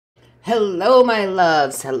Hello, my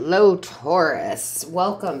loves. Hello, Taurus.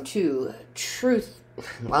 Welcome to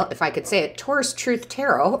well, if I could say it, Taurus Truth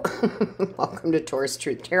Tarot. Welcome to Taurus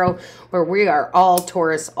Truth Tarot, where we are all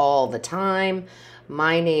Taurus all the time.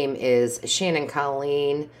 My name is Shannon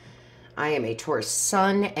Colleen. I am a Taurus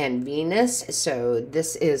Sun and Venus, so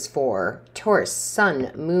this is for Taurus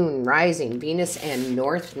Sun, Moon, Rising, Venus, and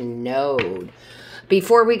North Node.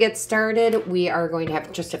 Before we get started, we are going to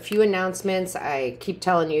have just a few announcements. I keep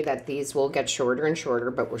telling you that these will get shorter and shorter,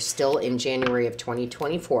 but we're still in January of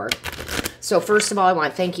 2024. So first of all, I want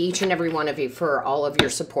to thank each and every one of you for all of your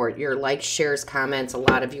support, your likes, shares, comments. A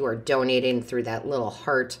lot of you are donating through that little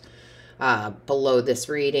heart below this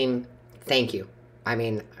reading. Thank you. I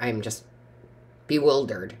mean, I'm just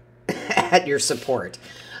bewildered at your support.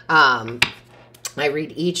 I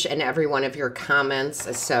read each and every one of your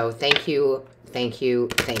comments, so thank you. Thank you.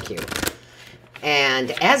 Thank you.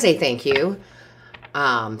 And as a thank you,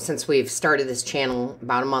 since we've started this channel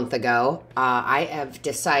about a month ago, I have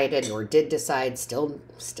decided, or did decide, still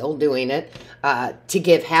doing it, to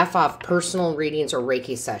give half off personal readings or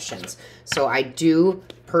Reiki sessions. So I do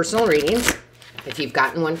personal readings. If you've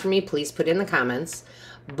gotten one from me, please put in the comments.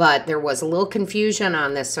 But there was a little confusion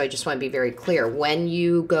on this, so I just want to be very clear. When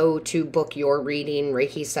you go to book your reading,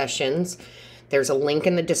 Reiki sessions, there's a link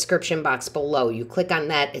in the description box below. You click on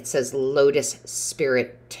that, it says Lotus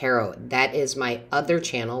Spirit Tarot. That is my other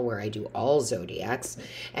channel where I do all zodiacs,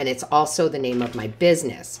 and it's also the name of my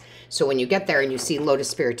business. So when you get there and you see Lotus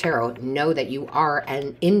Spirit Tarot, know that you are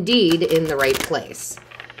indeed in the right place.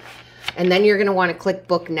 And then you're going to want to click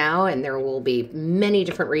book now, and there will be many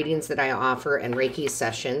different readings that I offer and Reiki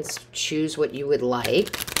sessions. Choose what you would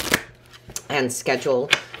like and schedule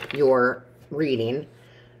your reading.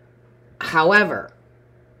 However,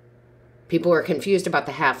 people are confused about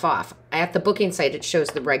the half off. At the booking site, it shows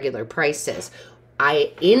the regular prices.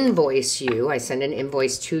 I invoice you. I send an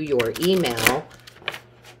invoice to your email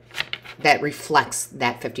that reflects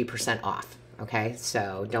that 50% off. Okay,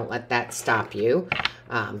 so don't let that stop you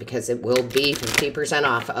because it will be 50%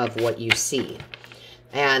 off of what you see.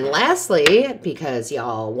 And lastly, because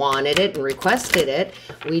y'all wanted it and requested it,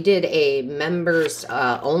 we did a members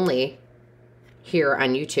only here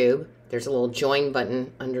on YouTube. There's a little join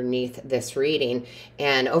button underneath this reading.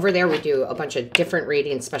 And over there we do a bunch of different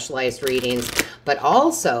readings, specialized readings. But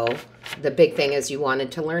also, the big thing is you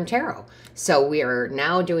wanted to learn tarot. So we are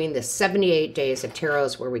now doing the 78 days of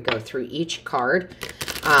tarots where we go through each card.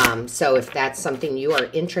 So if that's something you are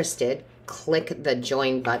interested, click the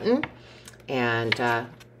join button and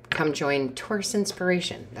come join Taurus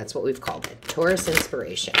Inspiration. That's what we've called it, Taurus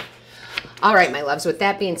Inspiration. All right, my loves, with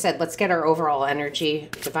that being said, let's get our overall energy.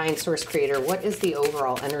 Divine Source Creator, what is the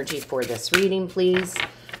overall energy for this reading, please?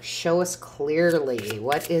 Show us clearly.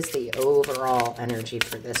 What is the overall energy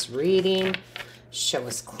for this reading? Show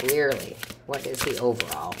us clearly. What is the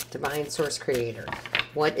overall? Divine Source Creator,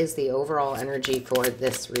 what is the overall energy for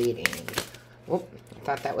this reading? Oh, I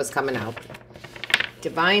thought that was coming out.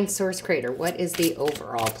 Divine Source Creator, what is the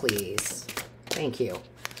overall, please? Thank you.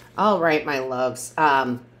 All right, my loves.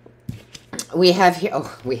 We have here,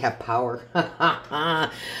 we have power.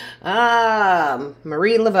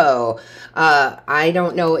 Marie Laveau. I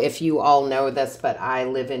don't know if you all know this, but I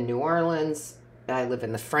live in New Orleans. I live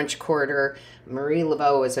in the French Quarter. Marie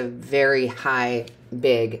Laveau is a very high,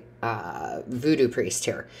 big voodoo priest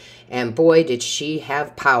here. And boy, did she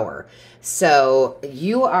have power. So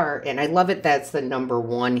you are, and I love it, that's the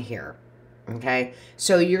 #1 here. Okay,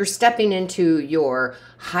 so you're stepping into your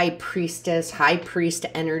high priest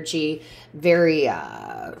energy, very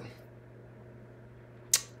high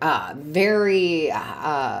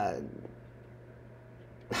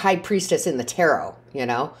priestess in the tarot, you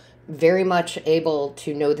know, very much able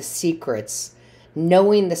to know the secrets,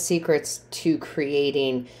 knowing the secrets to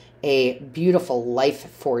creating a beautiful life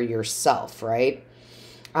for yourself, right?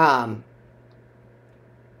 But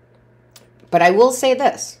I will say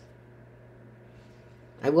this.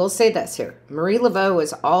 Here. Marie Laveau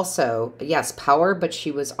is also, yes, power, but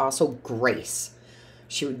she was also grace.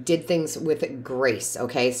 She did things with grace,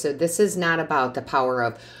 okay? So this is not about the power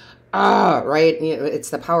of, right? You know,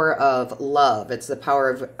 it's the power of love. It's the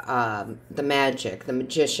power of the magic, the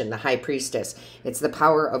magician, the high priestess. It's the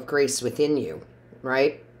power of grace within you,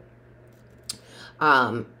 right?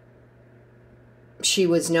 She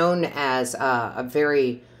was known as a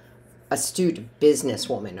very astute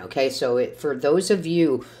businesswoman, okay? So for those of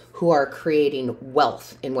you who are creating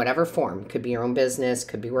wealth in whatever form, could be your own business,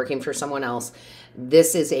 could be working for someone else,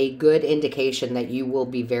 this is a good indication that you will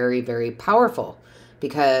be very, very powerful,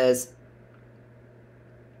 because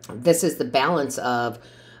this is the balance of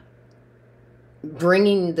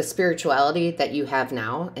bringing the spirituality that you have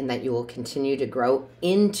now and that you will continue to grow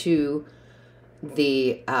into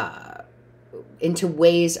the into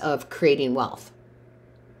ways of creating wealth,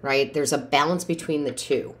 right? There's a balance between the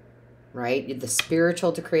two, right? The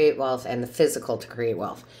spiritual to create wealth and the physical to create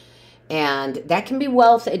wealth. And that can be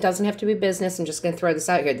wealth. It doesn't have to be business. I'm just going to throw this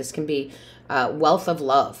out here. This can be wealth of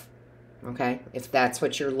love, okay? If that's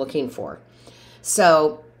what you're looking for.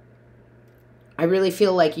 So I really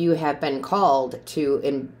feel like you have been called to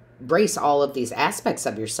embrace all of these aspects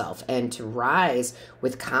of yourself and to rise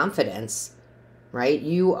with confidence, right?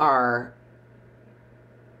 You are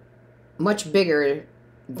much bigger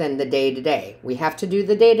than the day-to-day. We have to do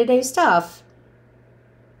the day-to-day stuff,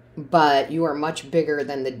 but you are much bigger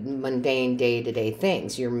than the mundane day-to-day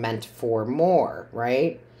things. You're meant for more,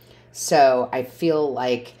 right? So I feel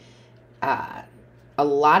like a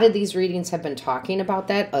lot of these readings have been talking about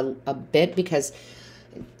that a bit, because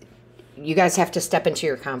you guys have to step into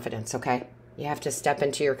your confidence, okay? You have to step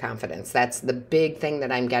into your confidence. That's the big thing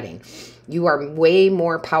that I'm getting. You are way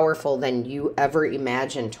more powerful than you ever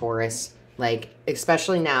imagined, Taurus. Like,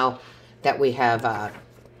 especially now that we have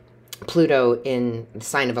Pluto in the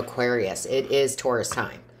sign of Aquarius. It is Taurus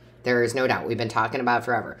time. There is no doubt. We've been talking about it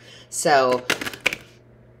forever. So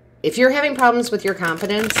if you're having problems with your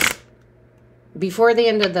confidence, before the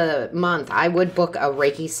end of the month, I would book a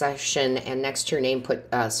Reiki session, and next to your name put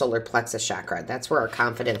solar plexus chakra. That's where our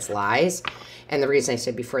confidence lies. And the reason I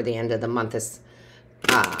say before the end of the month is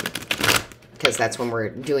because that's when we're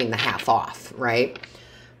doing the half off, right?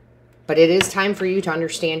 But it is time for you to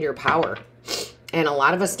understand your power. And a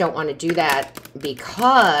lot of us don't want to do that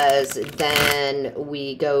because then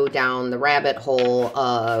we go down the rabbit hole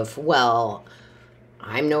of, well,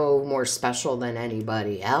 I'm no more special than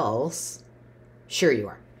anybody else. Sure you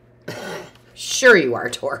are. Sure you are,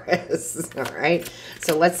 Taurus. All right.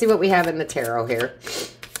 So let's see what we have in the tarot here.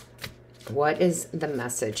 What is the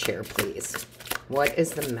message here, please? What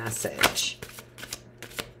is the message?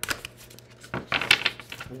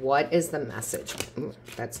 What is the message? Ooh,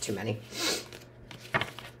 that's too many.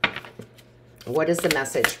 What is the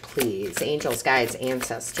message, please? Angels, guides,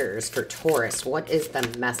 ancestors for Taurus. What is the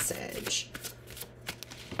message?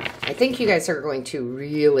 I think you guys are going to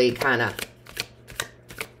really kind of...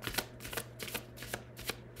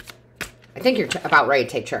 I think you're about ready to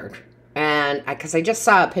take charge. And because I just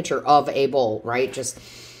saw a picture of a bull, right? Just,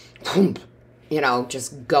 you know,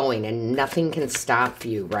 just going, and nothing can stop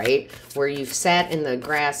you, right? Where you've sat in the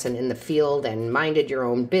grass and in the field and minded your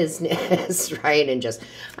own business, right? And just,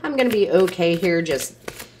 I'm going to be okay here, just,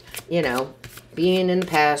 you know, being in the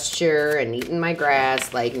pasture and eating my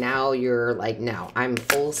grass. Like, now you're like, no, I'm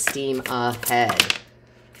full steam ahead.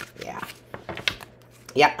 Yeah.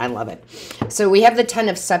 Yeah, I love it. So we have the Ten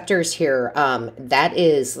of Scepters here. That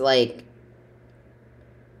is like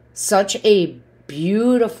such a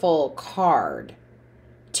beautiful card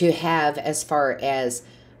to have, as far as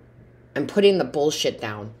I'm putting the bullshit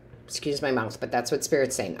down. Excuse my mouth, but that's what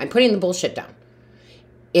Spirit's saying. I'm putting the bullshit down.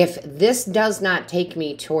 If this does not take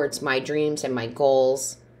me towards my dreams and my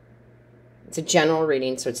goals, it's a general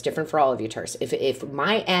reading, so it's different for all of you, Taurus. If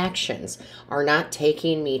my actions are not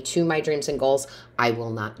taking me to my dreams and goals, I will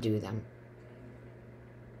not do them.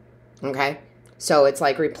 Okay? So it's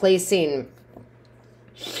like replacing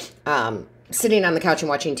sitting on the couch and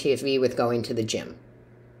watching TV with going to the gym.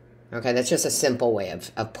 Okay? That's just a simple way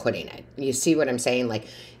of putting it. You see what I'm saying? Like,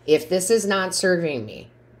 if this is not serving me,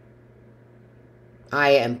 I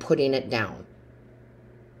am putting it down.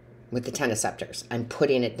 With the Ten of Scepters, I'm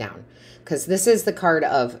putting it down. Because this is the card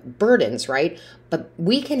of burdens, right? But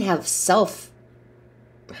we can have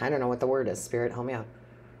I don't know what the word is. Spirit, help me out.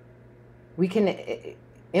 We can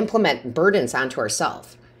implement burdens onto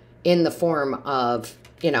ourselves in the form of,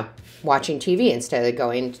 you know, watching TV instead of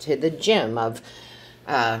going to the gym, of,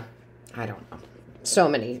 I don't know, so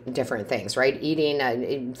many different things, right?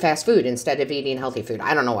 Eating fast food instead of eating healthy food.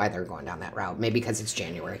 I don't know why they're going down that route. Maybe because it's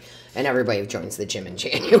January and everybody joins the gym in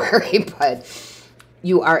January. But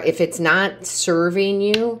you are, if it's not serving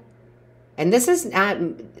you, and this is not,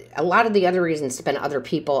 a lot of the other reasons have been other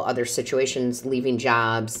people, other situations, leaving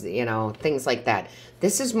jobs, you know, things like that.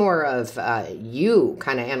 This is more of you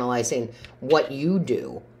kind of analyzing what you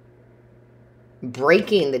do,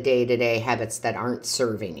 breaking the day-to-day habits that aren't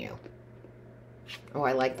serving you. Oh,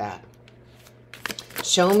 I like that.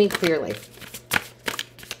 Show me clearly.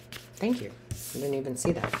 Thank you. I didn't even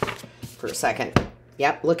see that for a second.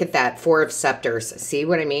 Yep, look at that. Four of Scepters. See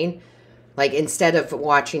what I mean? Like, instead of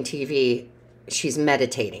watching TV, she's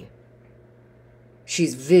meditating.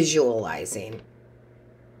 She's visualizing.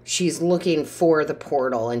 She's looking for the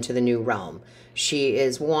portal into the new realm. She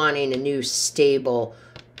is wanting a new stable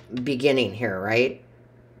beginning here, right?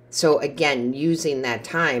 So again, using that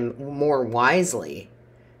time more wisely.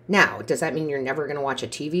 Now, does that mean you're never going to watch a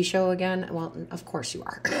TV show again? Well, of course you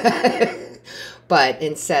are. But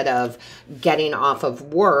instead of getting off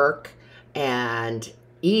of work and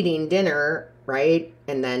eating dinner, right,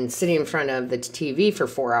 and then sitting in front of the TV for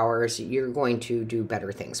 4 hours, you're going to do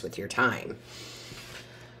better things with your time.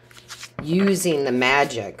 Using the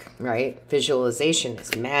magic, right? Visualization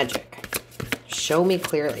is magic. Show me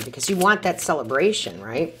clearly, because you want that celebration,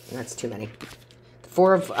 right? That's too many. The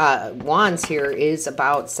Four of Wands here is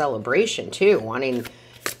about celebration too, wanting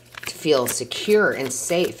to feel secure and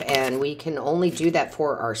safe, and we can only do that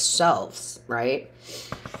for ourselves, right?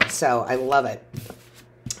 So I love it.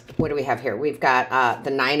 What do we have here? We've got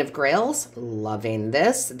the Nine of Grails. Loving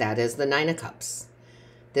this. That is the Nine of Cups.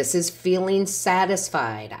 This is feeling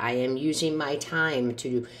satisfied. I am using my time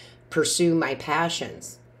to pursue my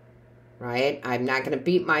passions, right? I'm not going to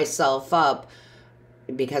beat myself up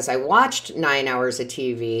because I watched 9 hours of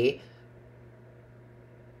TV,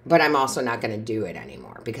 but I'm also not going to do it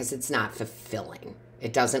anymore because it's not fulfilling.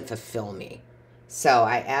 It doesn't fulfill me. So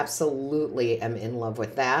I absolutely am in love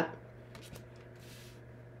with that.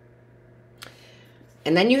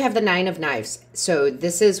 And then you have the Nine of Knives. So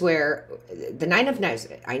this is where the Nine of Knives,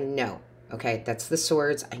 I know, okay, that's the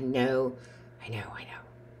swords. I know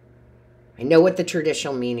what the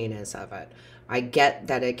traditional meaning is of it. I get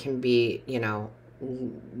that it can be, you know,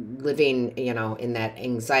 living, you know, in that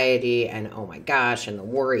anxiety and oh my gosh, and the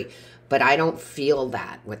worry. But I don't feel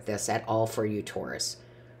that with this at all for you, Taurus.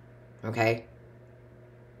 Okay?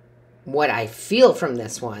 What I feel from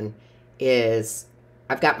this one is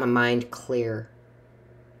I've got my mind clear.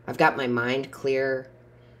 I've got my mind clear.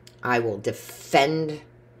 I will defend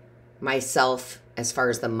myself as far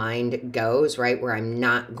as the mind goes, right? Where I'm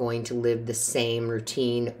not going to live the same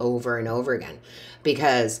routine over and over again.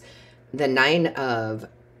 Because the Nine of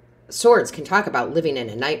Swords can talk about living in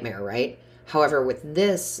a nightmare, right? However, with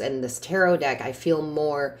this and this tarot deck, I feel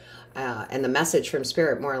more, and the message from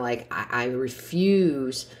Spirit, more like I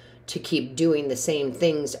refuse to keep doing the same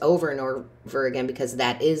things over and over again, because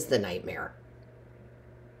that is the nightmare.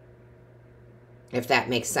 If that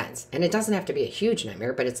makes sense. And it doesn't have to be a huge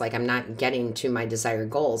nightmare, but it's like I'm not getting to my desired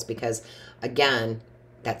goals because, again,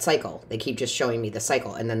 that cycle. They keep just showing me the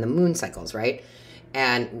cycle and then the moon cycles, right?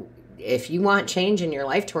 And if you want change in your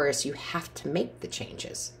life, Taurus, you have to make the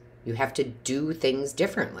changes. You have to do things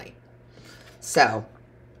differently. So,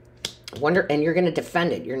 and you're going to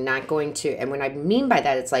defend it. You're not going to, and what I mean by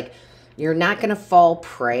that, it's like you're not going to fall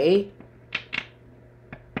prey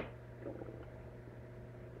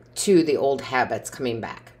to the old habits coming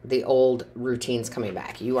back, the old routines coming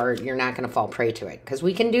back. You're not going to fall prey to it, because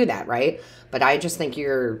we can do that, right? But I just think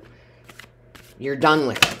you're done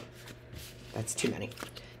with it. That's too many.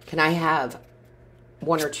 Can I have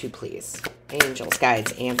one or two, please? Angels,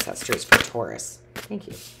 guides, ancestors for Taurus. Thank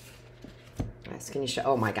you. Yes, can you show?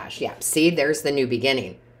 Oh my gosh, yeah. See, there's the new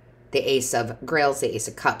beginning. The Ace of Grails, the Ace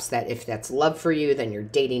of Cups. That if that's love for you, then you're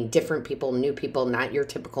dating different people, new people, not your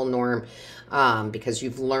typical norm, because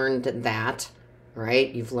you've learned that,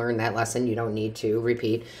 right? You've learned that lesson. You don't need to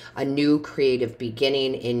repeat. A new creative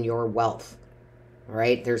beginning in your wealth,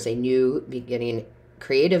 right? There's a new beginning,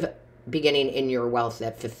 creative beginning in your wealth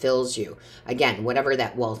that fulfills you. Again, whatever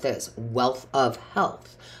that wealth is. Wealth of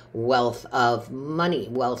health, wealth of money,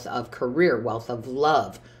 wealth of career, wealth of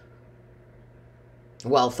love,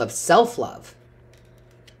 wealth of self-love.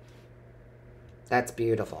 That's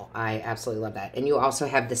beautiful. I absolutely love that. And you also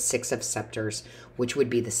have the Six of Scepters, which would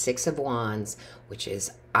be the Six of Wands, which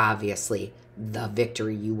is obviously the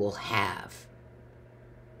victory you will have.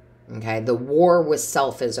 Okay, the war with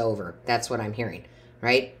self is over. That's what I'm hearing,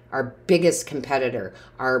 right? Our biggest competitor,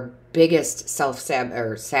 our biggest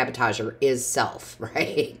sabotager is self,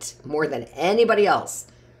 right? More than anybody else,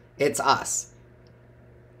 it's us.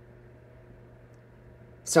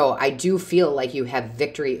 So I do feel like you have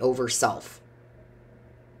victory over self.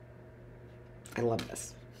 I love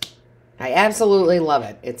this. I absolutely love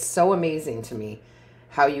it. It's so amazing to me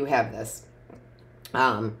how you have this.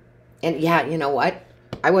 And yeah, you know what?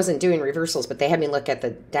 I wasn't doing reversals, but they had me look at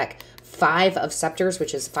the deck. Five of Scepters,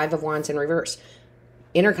 which is Five of Wands in reverse.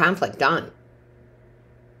 Inner conflict, done.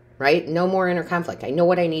 Right? No more inner conflict. I know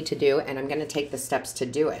what I need to do, and I'm going to take the steps to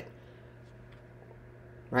do it.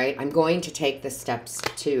 Right? I'm going to take the steps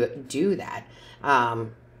to do that.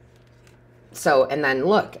 So, and then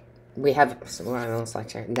look, we have,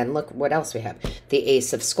 and then look what else we have. The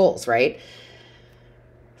Ace of Skulls, right?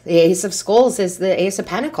 The Ace of Skulls is the Ace of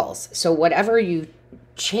Pentacles. So whatever you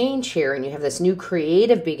change here and you have this new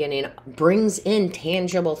creative beginning, brings in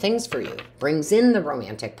tangible things for you, brings in the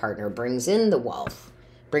romantic partner, brings in the wealth,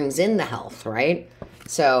 brings in the health, right?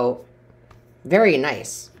 So very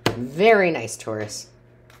nice, Taurus.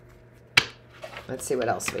 Let's see what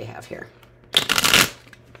else we have here.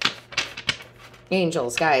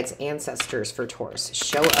 Angels, guides, ancestors for Taurus,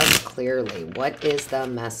 show us clearly. What is the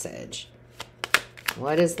message?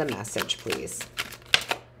 What is the message, please?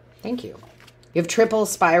 Thank you. You have triple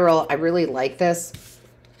spiral. I really like this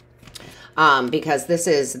because this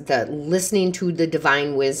is the listening to the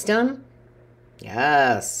divine wisdom.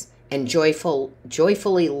 Yes. And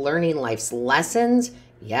joyfully learning life's lessons.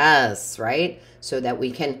 Yes, right? So that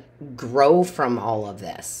we can grow from all of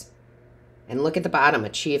this. And look at the bottom,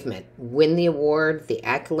 achievement. Win the award, the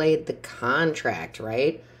accolade, the contract,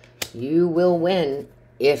 right? You will win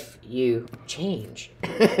if you change,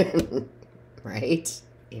 right?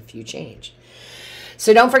 If you change.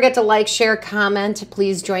 So don't forget to like, share, comment.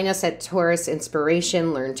 Please join us at Taurus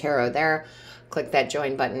Inspiration. Learn Tarot there. Click that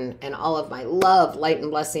join button. And all of my love, light, and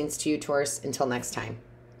blessings to you, Taurus. Until next time.